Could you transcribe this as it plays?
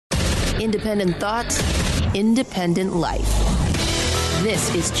Independent thoughts, independent life.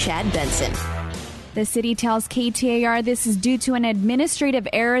 This is Chad Benson. The city tells KTAR this is due to an administrative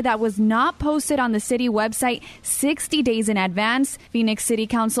error that was not posted on the city website 60 days in advance. Phoenix City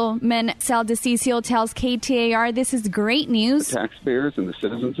Councilman Sal DeCiccio tells KTAR this is great news. The taxpayers and the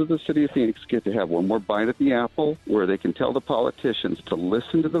citizens of the city of Phoenix get to have one more bite at the apple where they can tell the politicians to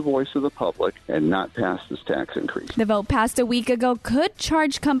listen to the voice of the public and not pass this tax increase. The vote passed a week ago could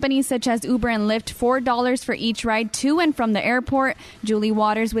charge companies such as Uber and Lyft $4 for each ride to and from the airport. Julie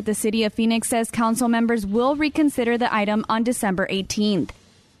Waters with the city of Phoenix says council members will reconsider the item on December 18th.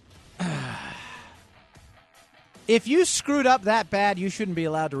 If you screwed up that bad, you shouldn't be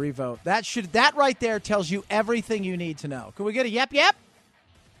allowed to revote. That right there tells you everything you need to know. Can we get a yep, yep?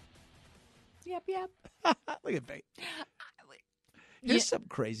 Yep, yep. Look at me. There's something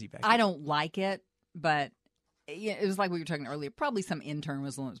crazy back there. I don't like it, but it was like we were talking earlier. Probably some intern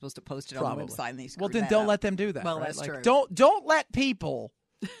was the one supposed to post it on the website. And they well, then don't let them do that. Well, right? that's true. Don't let people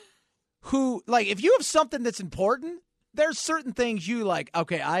who, like, if you have something that's important, there's certain things you like,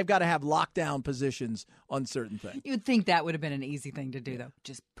 okay, I've got to have lockdown positions on certain things. You'd think that would have been an easy thing to do, though.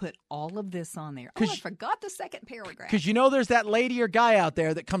 Just put all of this on there. Oh, I forgot the second paragraph. Because there's that lady or guy out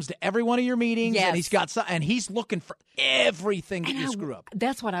there that comes to every one of your meetings, yes, and he's looking for everything that you screw up.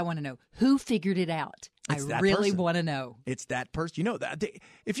 That's what I want to know. Who figured it out? I really want to know. It's that person. You know that.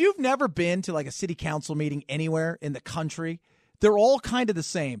 If you've never been to like a city council meeting anywhere in the country, they're all kind of the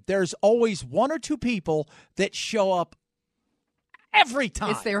same. There's always one or two people that show up every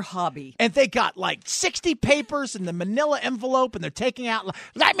time. It's their hobby. And they got like 60 papers in the manila envelope, and they're taking out,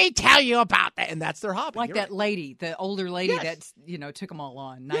 let me tell you about that. And that's their hobby. Like You're that lady, the older lady that's, took them all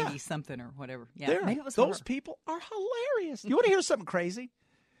on, 90-something or whatever. Yeah, maybe it was those her. people are hilarious. You want to hear something crazy?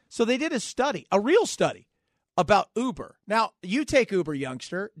 So they did a study, a real study, about Uber. Now, you take Uber,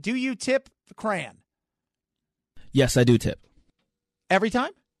 youngster. Do you tip Cran? Yes, I do tip. Every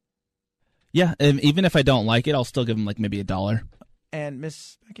time? Yeah, and even if I don't like it, I'll still give them like maybe $1. And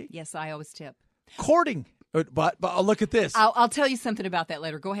Miss Becky? Yes, I always tip. But look at this. I'll tell you something about that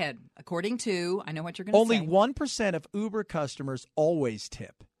later. Go ahead. According to, I know what you're going to say. Only 1% of Uber customers always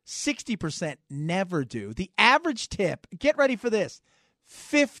tip. 60% never do. The average tip, get ready for this,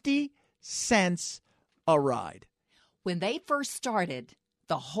 50 cents a ride. When they first started,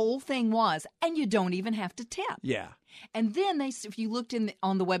 the whole thing was, and you don't even have to tip. Yeah. And then if you looked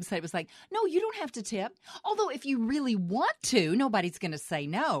on the website, it was like, no, you don't have to tip. Although if you really want to, nobody's going to say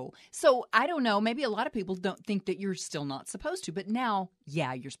no. So I don't know. Maybe a lot of people don't think that you're still not supposed to. But now,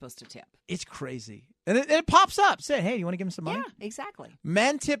 yeah, you're supposed to tip. It's crazy. And it pops up. Say, hey, do you want to give them some money? Yeah, exactly.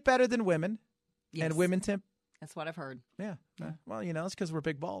 Men tip better than women. Yes. And women tip. That's what I've heard. Yeah. Well, it's because we're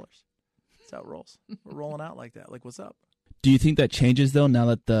big ballers. That's how it rolls. We're rolling out like that. Like, what's up? Do you think that changes, though, now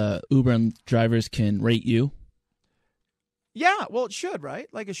that the Uber drivers can rate you? Yeah, well, it should, right?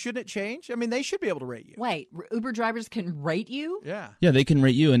 Like, shouldn't it change? I mean, they should be able to rate you. Wait, Uber drivers can rate you? Yeah. Yeah, they can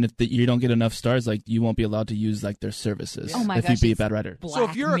rate you, and if you don't get enough stars, like, you won't be allowed to use, like, their services if you be a bad rider. So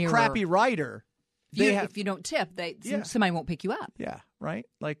if you're a crappy rider, if you don't tip, somebody won't pick you up. Yeah, right?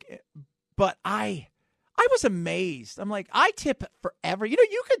 Like, but I was amazed. I'm like, I tip forever.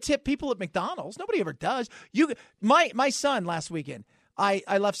 You could tip people at McDonald's. Nobody ever does. My son last weekend,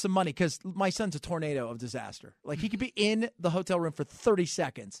 I left some money because my son's a tornado of disaster. Like, he could be in the hotel room for 30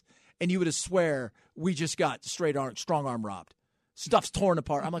 seconds, and you would have swear we just got strong arm robbed. Stuff's torn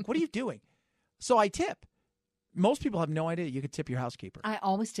apart. I'm like, what are you doing? So I tip. Most people have no idea you could tip your housekeeper. I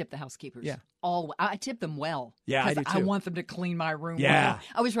always tip the housekeepers. Yeah. I tip them well. Yeah, I do too. I want them to clean my room. Yeah. Well.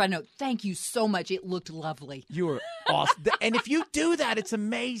 I always write a note, thank you so much. It looked lovely. You were awesome. And if you do that, it's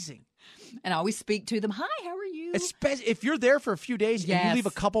amazing. And I always speak to them. Hi, how are you? Especially if you're there for a few days and you leave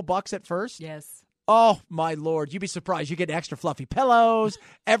a couple bucks at first. Yes. Oh, my Lord. You'd be surprised. You get extra fluffy pillows.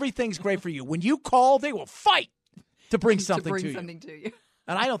 Everything's great for you. When you call, they will fight to bring something to you.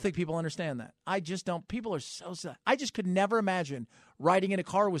 And I don't think people understand that. I just don't. People are so sad. I just could never imagine riding in a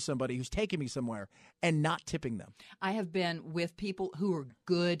car with somebody who's taking me somewhere and not tipping them. I have been with people who are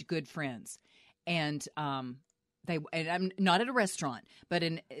good friends. And and I'm not at a restaurant, but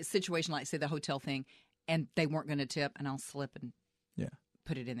in a situation like, say, the hotel thing, and they weren't going to tip, and I'll slip and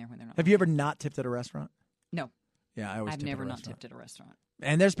put it in there when they're not. Have you ever not tipped at a restaurant? No. Yeah, I've never not tipped at a restaurant.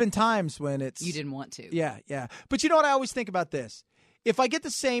 And there's been times when it's... You didn't want to. Yeah. But you know what I always think about this? If I get the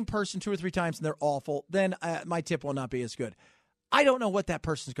same person 2 or 3 times and they're awful, then my tip will not be as good. I don't know what that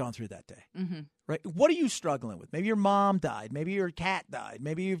person's gone through that day. Mm-hmm. Right? What are you struggling with? Maybe your mom died. Maybe your cat died.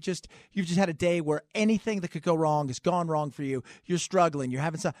 Maybe you've just had a day where anything that could go wrong has gone wrong for you. You're struggling. You're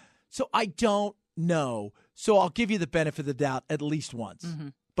having some. So I don't know. So I'll give you the benefit of the doubt at least once. Mm-hmm.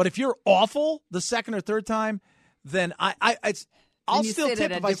 But if you're awful the second or third time, then I'll still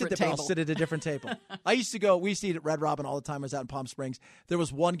tip if I sit there, but I'll sit at a different table. We used to eat at Red Robin all the time. I was out in Palm Springs. There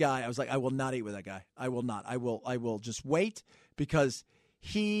was one guy, I was like, I will not eat with that guy. I will not. I will just wait because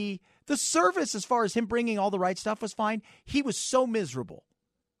the service, as far as him bringing all the right stuff, was fine. He was so miserable.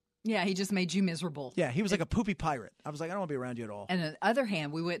 Yeah, he just made you miserable. Yeah, he was like a poopy pirate. I was like, I don't want to be around you at all. And on the other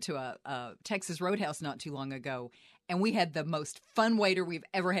hand, we went to a Texas Roadhouse not too long ago, and we had the most fun waiter we've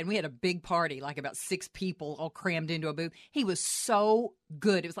ever had. We had a big party, like about 6 people all crammed into a booth. He was so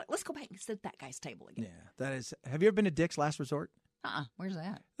good. It was like, let's go back and sit at that guy's table again. Yeah, that is. Have you ever been to Dick's Last Resort? Where's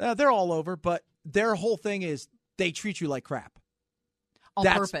that? They're all over, but their whole thing is they treat you like crap. On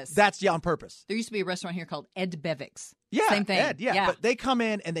purpose. That's on purpose. There used to be a restaurant here called Ed Bevick's. Yeah, same thing. Ed, yeah, but they come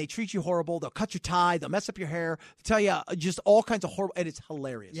in and they treat you horrible. They'll cut your tie. They'll mess up your hair. They'll tell you just all kinds of horrible, and it's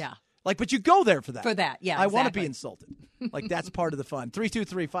hilarious. Yeah. But you go there for that. For that, yeah, I want to be insulted. That's part of the fun.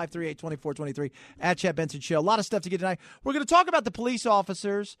 323-538-2423 at Chad Benson Show. A lot of stuff to get tonight. We're going to talk about the police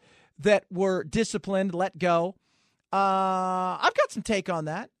officers that were disciplined, let go. I've got some take on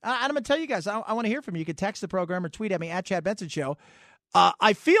that. And I'm going to tell you guys, I want to hear from you. You can text the program or tweet at me at Chad Benson Show.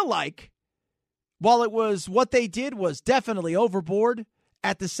 I feel like while it was what they did was definitely overboard,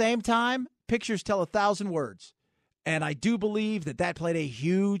 at the same time, pictures tell 1,000 words. And I do believe that played a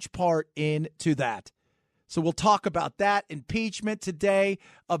huge part into that. So we'll talk about that. Impeachment today,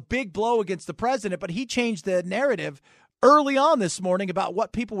 a big blow against the president, but he changed the narrative early on this morning about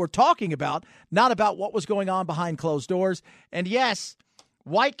what people were talking about, not about what was going on behind closed doors. And yes,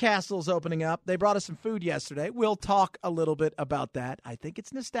 White Castle's opening up. They brought us some food yesterday. We'll talk a little bit about that. I think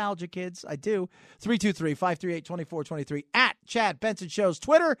it's nostalgia, kids. I do. 323-538-2423 at Chad Benson Show's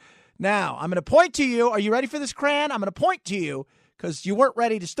Twitter. Now, I'm going to point to you. Are you ready for this, Cran? I'm going to point to you because you weren't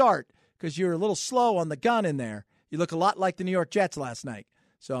ready to start because you're a little slow on the gun in there. You look a lot like the New York Jets last night.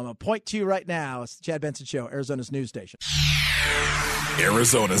 So I'm going to point to you right now. It's the Chad Benson Show, Arizona's news station.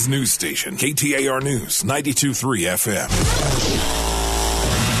 Arizona's news station, KTAR News, 92.3 FM.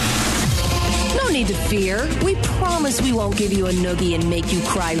 No need to fear. We promise we won't give you a noogie and make you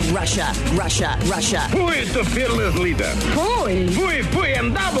cry Russia, Russia, Russia. Who is the fearless leader? Fui. Fui, fui,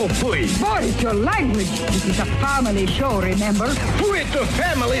 and double fui. What is your language? This is a family show, remember? Fui to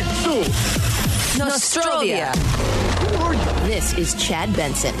family stew. Nostrovia. This is Chad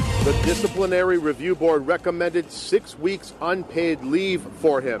Benson. The Disciplinary Review Board recommended 6 weeks unpaid leave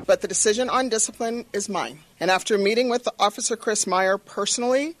for him. But the decision on discipline is mine. And after meeting with Officer Chris Meyer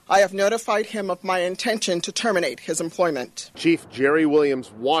personally, I have notified him of my intention to terminate his employment. Chief Jerry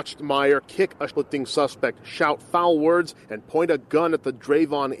Williams watched Meyer kick a shoplifting suspect, shout foul words, and point a gun at the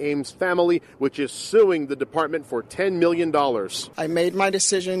Drayvon Ames family, which is suing the department for $10 million. I made my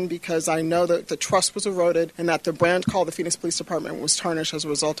decision because I know that the trust was eroded and that the brand called the Phoenix Police Department was tarnished as a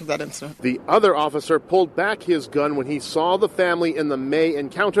result of that incident. The other officer pulled back his gun when he saw the family in the May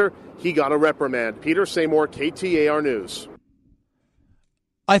encounter. He got a reprimand. Peter Seymour, KTAR News.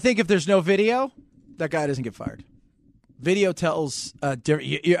 I think if there's no video, that guy doesn't get fired. Video tells I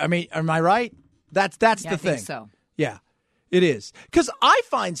mean, am I right? That's the thing. I think so. Yeah, it is. Because I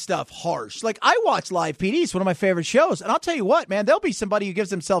find stuff harsh. Like, I watch Live PD. It's one of my favorite shows. And I'll tell you what, man, there'll be somebody who gives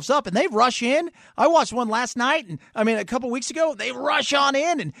themselves up, and they rush in. I watched one last night, and a couple weeks ago, they rush on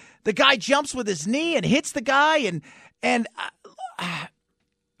in, and the guy jumps with his knee and hits the guy, and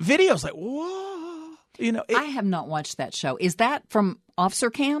videos like, whoa. I have not watched that show. Is that from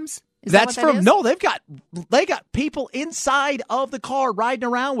Officer Cams? That's from no. They got people inside of the car riding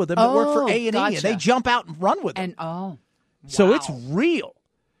around with them that work for A&E, and they jump out and run with them. Wow. So it's real,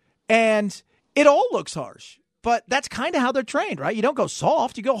 and it all looks harsh. But that's kind of how they're trained, right? You don't go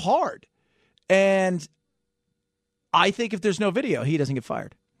soft, you go hard. And I think if there's no video, he doesn't get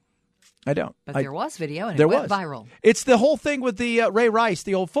fired. I don't. But there was video, and it went viral. It's the whole thing with the Ray Rice,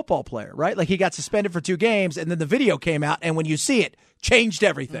 the old football player, right? Like, he got suspended for 2 games, and then the video came out, and when you see it, changed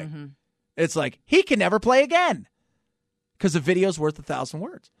everything. Mm-hmm. It's like, he can never play again because the video's worth 1,000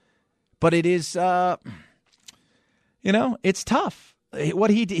 words. But it is, it's tough.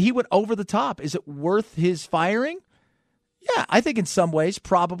 What he went over the top. Is it worth his firing? Yeah, I think in some ways,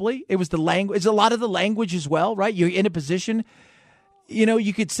 probably. It was the language. It's a lot of the language as well, right? You're in a position,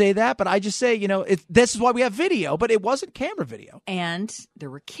 you could say that, but I just say, this is why we have video, but it wasn't camera video. And there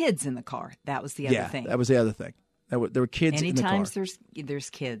were kids in the car. That was the other thing. That was the other thing. There were kids in the car. Anytime there's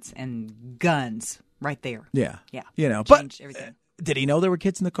kids and guns right there. Yeah. Yeah. But everything. Did he know there were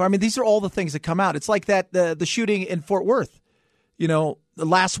kids in the car? I mean, these are all the things that come out. It's like that the shooting in Fort Worth.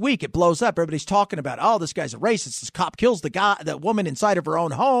 last week it blows up. Everybody's talking about, oh, this guy's a racist. This cop kills the woman inside of her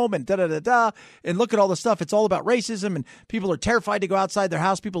own home and da-da-da-da. And look at all the stuff. It's all about racism, and people are terrified to go outside their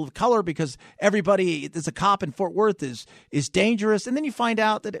house, people of color, because everybody that's a cop in Fort Worth is dangerous. And then you find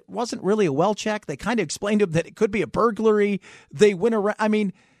out that it wasn't really a well check. They kind of explained to them that it could be a burglary. They went around. I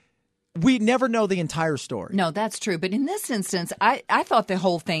mean, we never know the entire story. No, that's true. But in this instance, I thought the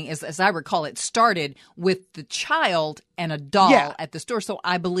whole thing, as I recall, it started with the child and a doll at the store. So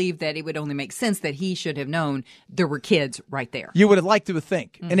I believe that it would only make sense that he should have known there were kids right there. You would have liked to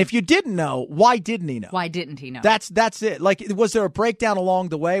think. Mm-hmm. And if you didn't know, why didn't he know? Why didn't he know? That's it. Like, was there a breakdown along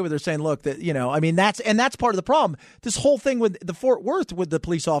the way where they're saying, look, that, that's part of the problem. This whole thing with the Fort Worth with the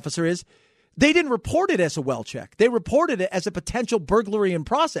police officer is, they didn't report it as a well check. They reported it as a potential burglary in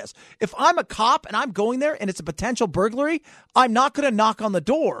process. If I'm a cop and I'm going there and it's a potential burglary, I'm not going to knock on the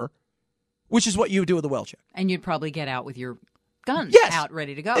door, which is what you would do with a well check. And you'd probably get out with your guns out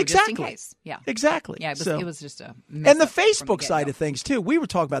ready to go, exactly. Just in case. Yeah, exactly. Yeah, it was just a mess. And the Facebook side of things, too. We were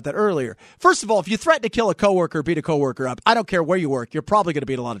talking about that earlier. First of all, if you threaten to kill a coworker, beat a coworker up, I don't care where you work, you're probably going to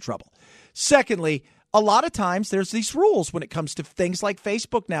be in a lot of trouble. Secondly, a lot of times there's these rules when it comes to things like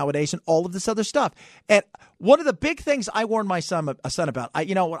Facebook nowadays and all of this other stuff. And one of the big things I warned my son about, I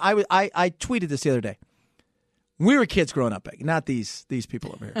tweeted this the other day. We were kids growing up, not these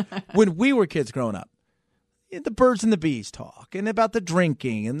people over here. When we were kids growing up, the birds and the bees talk, and about the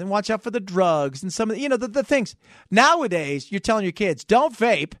drinking, and then watch out for the drugs and some of the things. Nowadays, you're telling your kids, don't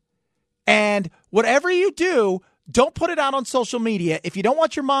vape, and whatever you do, don't put it out on social media if you don't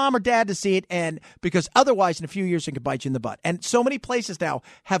want your mom or dad to see it, and because otherwise in a few years it could bite you in the butt. And so many places now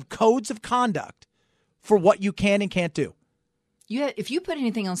have codes of conduct for what you can and can't do. If you put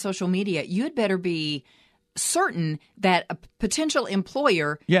anything on social media, you had better be certain that a potential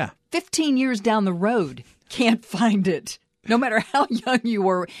employer 15 years down the road can't find it, no matter how young you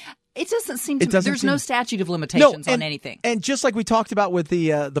were. It doesn't seem to. There's no statute of limitations on anything. And just like we talked about with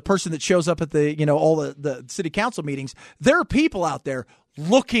the person that shows up at the all the city council meetings, there are people out there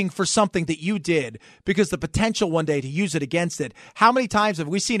looking for something that you did because the potential one day to use it against it. How many times have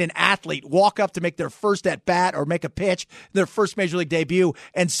we seen an athlete walk up to make their first at bat or make a pitch, their first major league debut,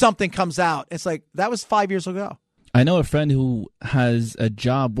 and something comes out? It's like, that was 5 years ago. I know a friend who has a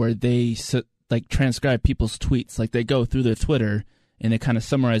job where they transcribe people's tweets. Like, they go through their Twitter and they kind of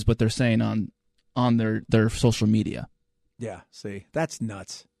summarize what they're saying on their social media. Yeah, see, that's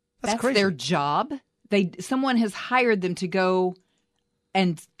nuts. That's crazy. Their job. Someone has hired them to go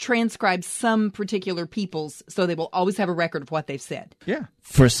and transcribe some particular people's, so they will always have a record of what they've said. Yeah.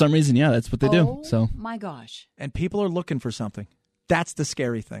 For some reason, that's what they do. So, my gosh. And people are looking for something. That's the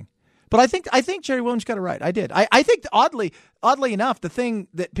scary thing. But I think Jerry Williams got it right. I did. I think oddly enough, the thing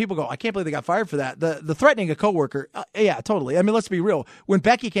that people go, I can't believe they got fired for that. The threatening a coworker. Yeah, totally. I mean, let's be real. When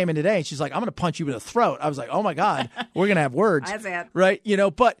Becky came in today and she's like, I'm going to punch you in the throat. I was like, oh my God, we're going to have words. That's it. Right.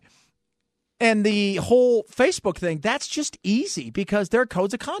 And the whole Facebook thing, that's just easy because there are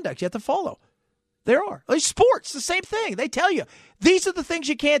codes of conduct you have to follow. There are. Like sports, the same thing. They tell you, these are the things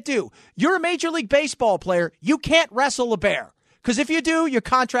you can't do. You're a Major League Baseball player. You can't wrestle a bear. Because if you do, your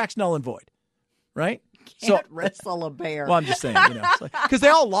contract's null and void, right? Can't wrestle a bear. Well, I'm just saying, because they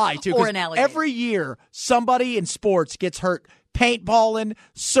all lie, too. Or an alligator. Every year, somebody in sports gets hurt paintballing,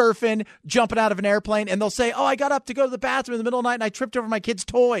 surfing, jumping out of an airplane, and they'll say, oh, I got up to go to the bathroom in the middle of the night, and I tripped over my kids'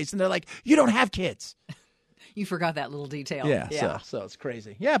 toys. And they're like, you don't have kids. You forgot that little detail. Yeah. So it's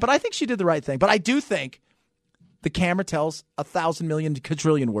crazy. Yeah, but I think she did the right thing. But I do think the camera tells 1,000 million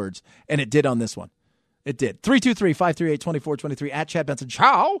quadrillion words, and it did on this one. It did. 323-538-2423 at Chad Benson.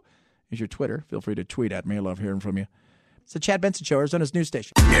 Ciao. Here's your Twitter. Feel free to tweet at me. I love hearing from you. It's the Chad Benson Show, Arizona's news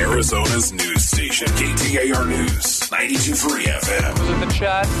station. Arizona's news station. KTAR News. 92.3 FM. Is it the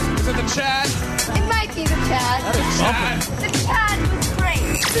Chad? Is it the Chad? It might be the Chad. That is The Chad was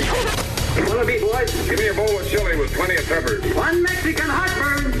great. Wanna be boys? Give me a bowl of chili with plenty of peppers. One Mexican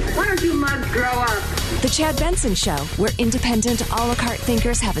heartburn. Why don't you mugs grow up? The Chad Benson Show, where independent, a la carte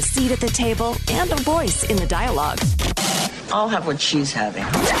thinkers have a seat at the table and a voice in the dialogue. I'll have what she's having.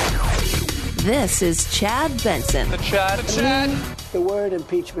 This is Chad Benson. The Chad. The Chad. The word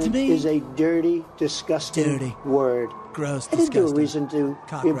impeachment is a dirty, disgusting word. Gross, They didn't do a reason to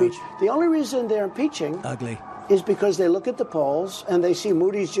impeach. The only reason they're impeaching is because they look at the polls and they see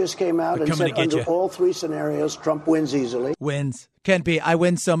Moody's just came out and said under all three scenarios, Trump wins easily. Wins. Can't be. I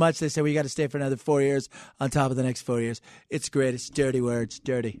win so much, they say, we got to stay for another 4 years on top of the next 4 years. It's great. It's dirty words.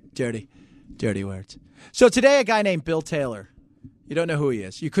 Dirty words. So today, a guy named Bill Taylor, you don't know who he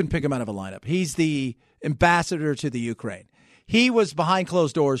is. You couldn't pick him out of a lineup. He's the ambassador to the Ukraine. He was behind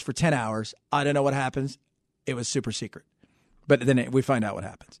closed doors for 10 hours. I don't know what happens. It was super secret. But then we find out what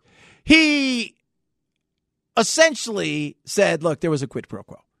happens. He essentially said, look, there was a quid pro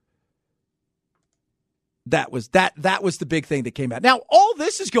quo. That was the big thing that came out. Now, all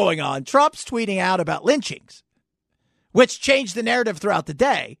this is going on. Trump's tweeting out about lynchings, which changed the narrative throughout the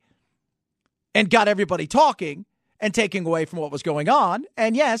day and got everybody talking and taking away from what was going on.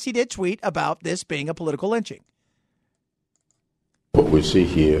 And yes, he did tweet about this being a political lynching. What we see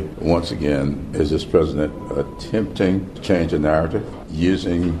here, once again, is this president attempting to change the narrative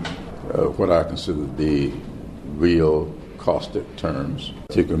using what I consider to be real caustic terms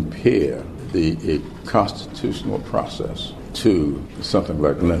to compare the constitutional process to something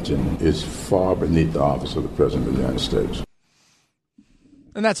like lynching is far beneath the office of the President of the United States.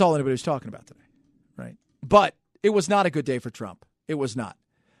 And that's all anybody was talking about today, right? But it was not a good day for Trump. It was not.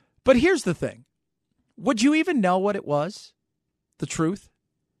 But here's the thing. Would you even know what it was? The truth?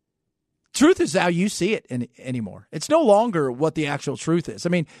 Truth is how you see it anymore. It's no longer what the actual truth is. I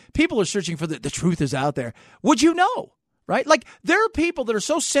mean, people are searching for the truth is out there. Would you know? Right? Like, there are people that are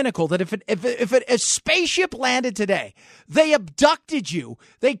so cynical that if a spaceship landed today, they abducted you,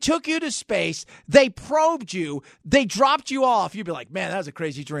 they took you to space, they probed you, they dropped you off, you'd be like, man, that was a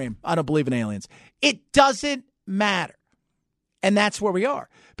crazy dream. I don't believe in aliens. It doesn't matter. And that's where we are.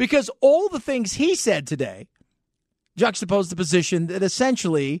 Because all the things he said today juxtaposed the position that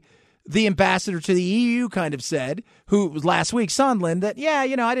essentially the ambassador to the EU kind of said, who was last week, Sondland, that, yeah,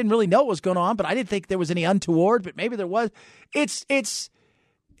 I didn't really know what was going on, but I didn't think there was any untoward, but maybe there was. It's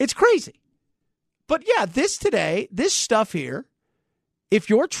crazy. But yeah, this stuff here, if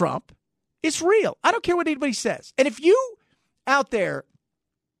you're Trump, it's real. I don't care what anybody says. And if you out there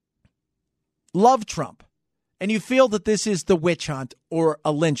love Trump and you feel that this is the witch hunt or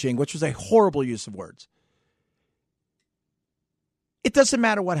a lynching, which was a horrible use of words, it doesn't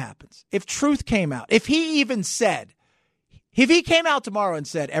matter what happens. If truth came out, if he came out tomorrow and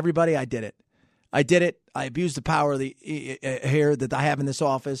said, everybody, I did it. I abused the power here that I have in this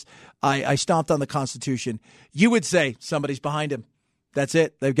office. I stomped on the Constitution. You would say somebody's behind him. That's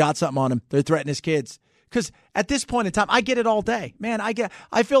it. They've got something on him. They're threatening his kids. Because at this point in time, I get it all day. Man,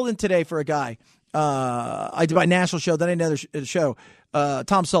 I filled in today for a guy. I did my national show, then another show.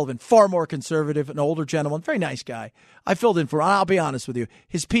 Tom Sullivan, far more conservative, an older gentleman, very nice guy. I filled in for, I'll be honest with you,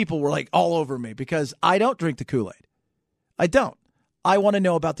 his people were like all over me because I don't drink the Kool-Aid. I don't. I want to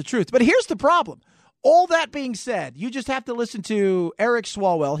know about the truth. But here's the problem. All that being said, you just have to listen to Eric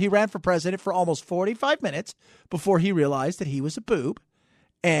Swalwell. He ran for president for almost 45 minutes before he realized that he was a boob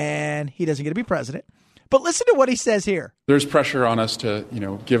and he doesn't get to be president. But listen to what he says here. There's pressure on us to,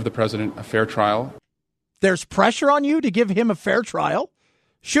 give the president a fair trial. There's pressure on you to give him a fair trial?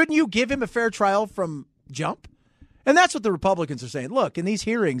 Shouldn't you give him a fair trial from jump? And that's what the Republicans are saying. Look, in these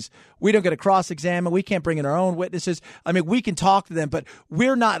hearings, we don't get to cross-examine. We can't bring in our own witnesses. I mean, we can talk to them, but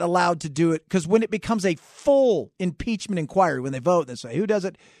we're not allowed to do it because when it becomes a full impeachment inquiry, when they vote and they say, who does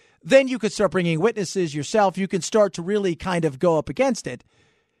it? Then you could start bringing witnesses yourself. You can start to really kind of go up against it,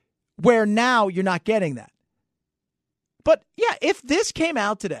 where now you're not getting that. But, yeah, if this came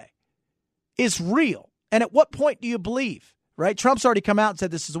out today, is real, and at what point do you believe? Right? Trump's already come out and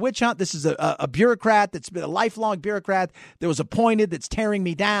said this is a witch hunt. This is a bureaucrat that's been a lifelong bureaucrat that was appointed that's tearing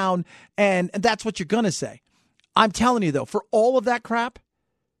me down. And that's what you're going to say. I'm telling you, though, for all of that crap,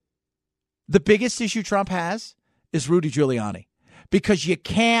 the biggest issue Trump has is Rudy Giuliani, because you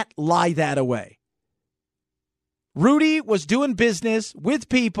can't lie that away. Rudy was doing business with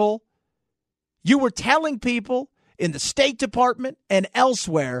people. You were telling people in the State Department and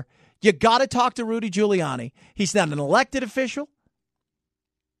elsewhere, you got to talk to Rudy Giuliani. He's not an elected official.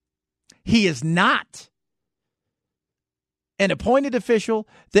 He is not an appointed official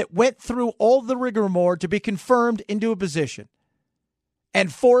that went through all the rigmarole to be confirmed into a position.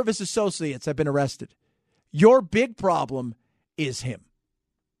 And 4 of his associates have been arrested. Your big problem is him.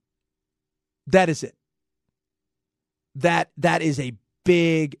 That is it. That is a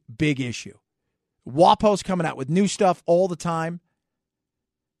big, big issue. WAPO's coming out with new stuff all the time.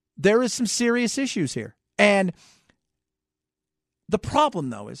 There is some serious issues here. And the problem,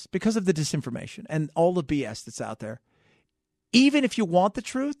 though, is because of the disinformation and all the BS that's out there, even if you want the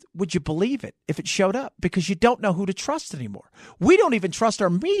truth, would you believe it if it showed up? Because you don't know who to trust anymore. We don't even trust our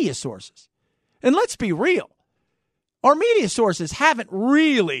media sources. And let's be real. Our media sources haven't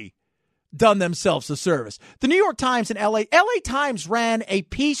really done themselves a service. The New York Times and LA Times ran a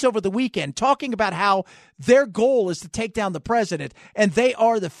piece over the weekend talking about how their goal is to take down the president and they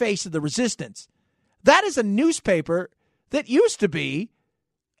are the face of the resistance. That is a newspaper that used to be,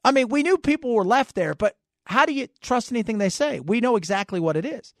 we knew people were left there, but how do you trust anything they say? We know exactly what it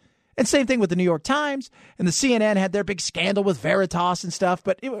is. And same thing with the New York Times, and the CNN had their big scandal with Veritas and stuff,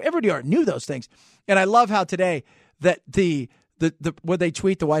 but everybody already knew those things. And I love how today that when they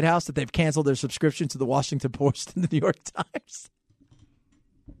tweet the White House that they've canceled their subscription to the Washington Post and the New York Times.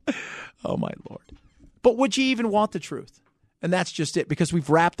 Oh, my Lord. But would you even want the truth? And that's just it, because we've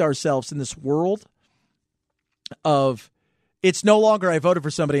wrapped ourselves in this world of it's no longer I voted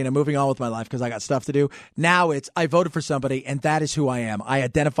for somebody and I'm moving on with my life because I got stuff to do. Now it's I voted for somebody and that is who I am. I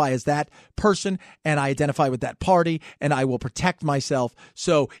identify as that person and I identify with that party and I will protect myself.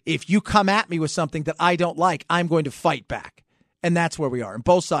 So if you come at me with something that I don't like, I'm going to fight back. And that's where we are. And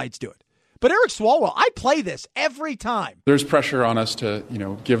both sides do it. But Eric Swalwell, I play this every time. There's pressure on us to,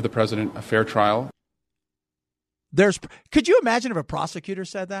 give the president a fair trial. Could you imagine if a prosecutor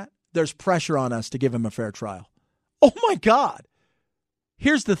said that? There's pressure on us to give him a fair trial. Oh, my God.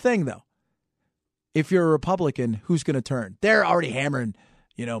 Here's the thing, though. If you're a Republican, who's going to turn? They're already hammering,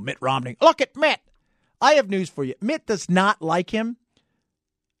 Mitt Romney. Look at Mitt. I have news for you. Mitt does not like him,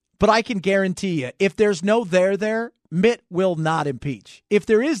 but I can guarantee you, if there's no there, Mitt will not impeach. If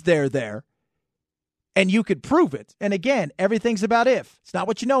there is there, and you could prove it, and again, everything's about if. It's not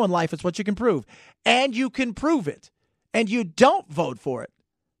what you know in life, it's what you can prove. And you can prove it, and you don't vote for it.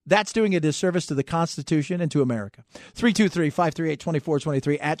 That's doing a disservice to the Constitution and to America.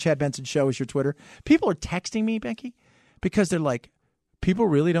 323-538-2423 at Chad Benson Show is your Twitter. People are texting me, Becky, because they're like, people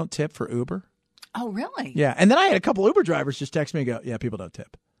really don't tip for Uber? Oh, really? Yeah. And then I had a couple Uber drivers just text me and go, yeah, people don't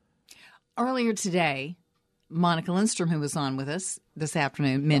tip. Earlier today, Monica Lindstrom, who was on with us this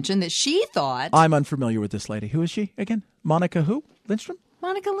afternoon, mentioned that she thought... I'm unfamiliar with this lady. Who is she again? Monica who? Lindstrom?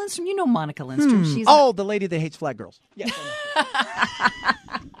 Monica Lindstrom. You know Monica Lindstrom. She's the lady that hates flag girls. Yes.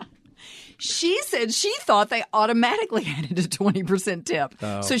 She said she thought they automatically added a 20% tip.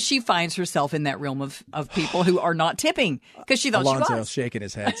 Oh. So she finds herself in that realm of people who are not tipping because she thought Alonzo she was. Shaking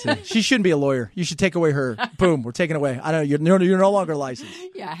his head. See, she shouldn't be a lawyer. You should take away her. Boom, we're taking away. I don't know. You're no longer licensed.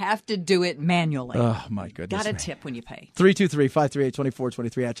 Yeah, I have to do it manually. Oh, my goodness. Got to tip when you pay.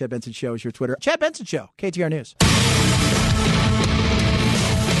 323-538-2423 at Chad Benson Show is your Twitter. Chad Benson Show, KTR News.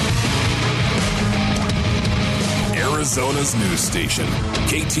 Arizona's news station,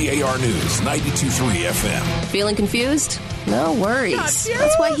 KTAR News, 92.3 FM. Feeling confused? No worries.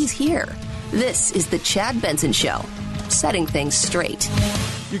 That's why he's here. This is the Chad Benson Show, setting things straight.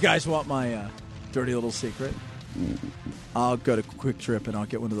 You guys want my dirty little secret? I'll go to Quick Trip and I'll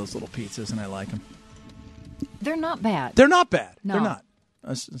get one of those little pizzas, and I like them. They're not bad. They're not bad. No. They're not.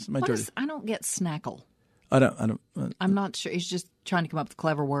 That's my dirty. I don't get snackle. I don't. I'm not sure. He's just trying to come up with a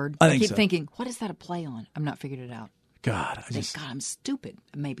clever word. I keep so. thinking, what is that a play on? I'm not figured it out. God, God, I'm stupid.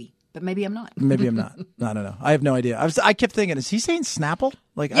 Maybe, but maybe I'm not. Maybe I'm not. I don't know. I have no idea. I kept thinking, is he saying Snapple?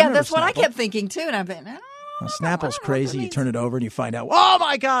 Yeah, that's what I kept thinking too. And I've been, Snapple's crazy. You turn it over and you find out, oh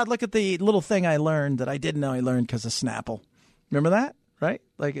my God, look at the little thing I learned that I didn't know I learned because of Snapple. Remember that? Right?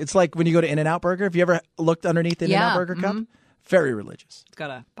 Like it's like when you go to In-N-Out Burger. Have you ever looked underneath the In-N-Out Burger cup? Very religious. It's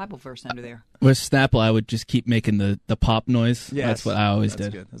got a Bible verse under there. With Snapple, I would just keep making the pop noise. Yes, that's what I always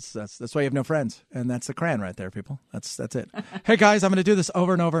did. Good. That's why you have no friends, and that's the crayon right there, people. That's it. Hey guys, I'm going to do this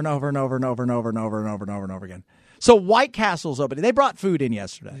over and over and over and over and over and over and over and over and over and over again. So White Castle's opening. They brought food in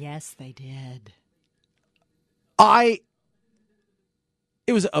yesterday. Yes, they did. It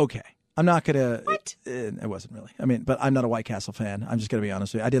was okay. I'm not going to. What? It wasn't really. I mean, but I'm not a White Castle fan. I'm just going to be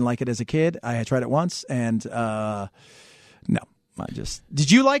honest with you. I didn't like it as a kid. I had tried it once, and no.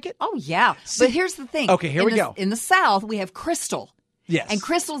 Did you like it? Oh, yeah. But here's the thing. Okay, here we go. In the South, we have Crystal. Yes. And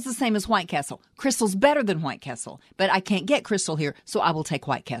Crystal's the same as White Castle. Crystal's better than White Castle. But I can't get Crystal here, so I will take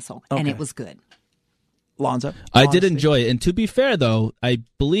White Castle. Okay. And it was good. Lonzo? I did enjoy it. And to be fair, though, I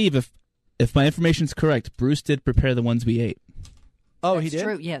believe if my information's correct, Bruce did prepare the ones we ate. Oh, That's he did?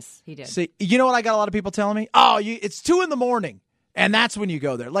 True. Yes, he did. See, you know what I got a lot of people telling me? Oh, it's 2 a.m, and that's when you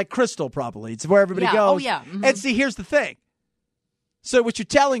go there. Like Crystal, probably. It's where everybody goes. Oh, yeah. Mm-hmm. And see, here's the thing. So what you're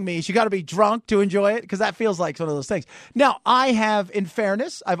telling me is you got to be drunk to enjoy it? Because that feels like one of those things. Now, I have, in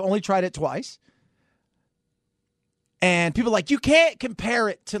fairness, I've only tried it twice. And people are like, you can't compare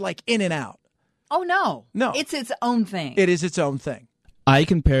it to like In-N-Out. Oh, no. No. It's its own thing. It is its own thing. I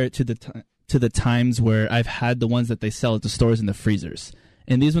compare it to the times where I've had the ones that they sell at the stores in the freezers.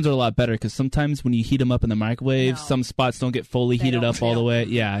 And these ones are a lot better because sometimes when you heat them up in the microwave, some spots don't get fully heated up all the way.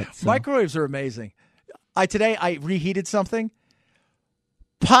 Yeah. Microwaves are amazing. Today I reheated something.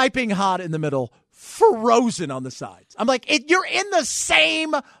 Piping hot in the middle, frozen on the sides. I'm like, you're in the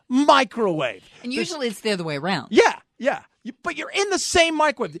same microwave. And usually it's the other way around. Yeah. But you're in the same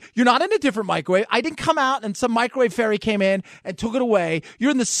microwave. You're not in a different microwave. I didn't come out and some microwave fairy came in and took it away. You're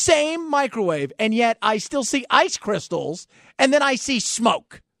in the same microwave, and yet I still see ice crystals, and then I see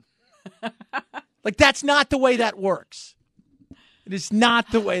smoke. Like, that's not the way that works. It is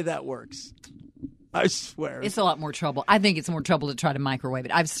not the way that works. I swear. It's a lot more trouble. I think it's more trouble to try to microwave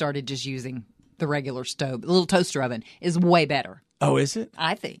it. I've started just using the regular stove. The little toaster oven is way better. Oh, is it?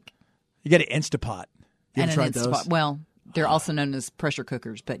 I think. You get an Instapot. You ever tried those? Well, they're also known as pressure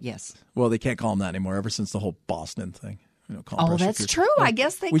cookers, but yes. Well, they can't call them that anymore ever since the whole Boston thing. We don't call them pressure that's cookers. true. I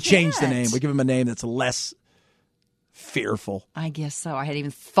guess they We can't. changed the name. We give them a name that's less fearful. I guess so. I hadn't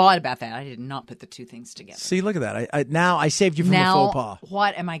even thought about that. I did not put the two things together. See, look at that. Now I saved you from the faux pas.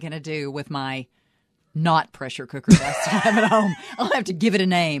 What am I going to do with my not pressure cooker that I still have at home? I'll have to give it a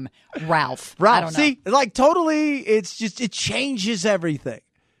name. Ralph. I don't know. See, like totally, it's just, it changes everything,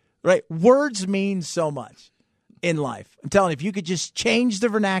 right? Words mean so much in life. I'm telling you, if you could just change the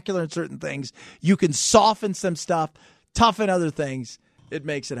vernacular in certain things, you can soften some stuff, toughen other things. It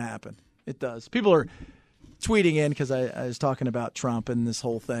makes it happen. It does. People are tweeting in because I was talking about Trump and this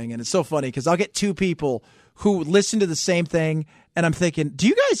whole thing. And it's so funny because I'll get two people who listen to the same thing. And I'm thinking, do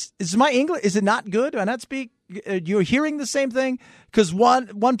you guys, is my English, is it not good? Do I not speak? You're hearing the same thing? Because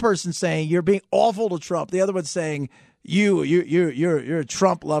one person's saying you're being awful to Trump. The other one's saying you're a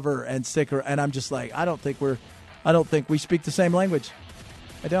Trump lover and sticker. And I'm just like, I don't think we speak the same language.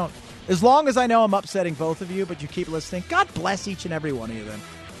 I don't. As long as I know I'm upsetting both of you, but you keep listening, God bless each and every one of you then.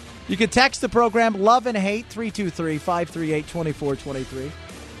 You can text the program Love and Hate 323-538-2423.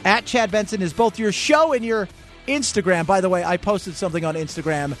 At Chad Benson is both your show and your Instagram. By the way, I posted something on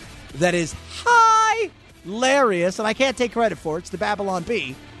Instagram that is hilarious, and I can't take credit for it. It's the Babylon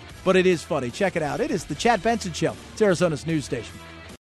Bee, but it is funny. Check it out. It is the Chad Benson Show. It's Arizona's news station.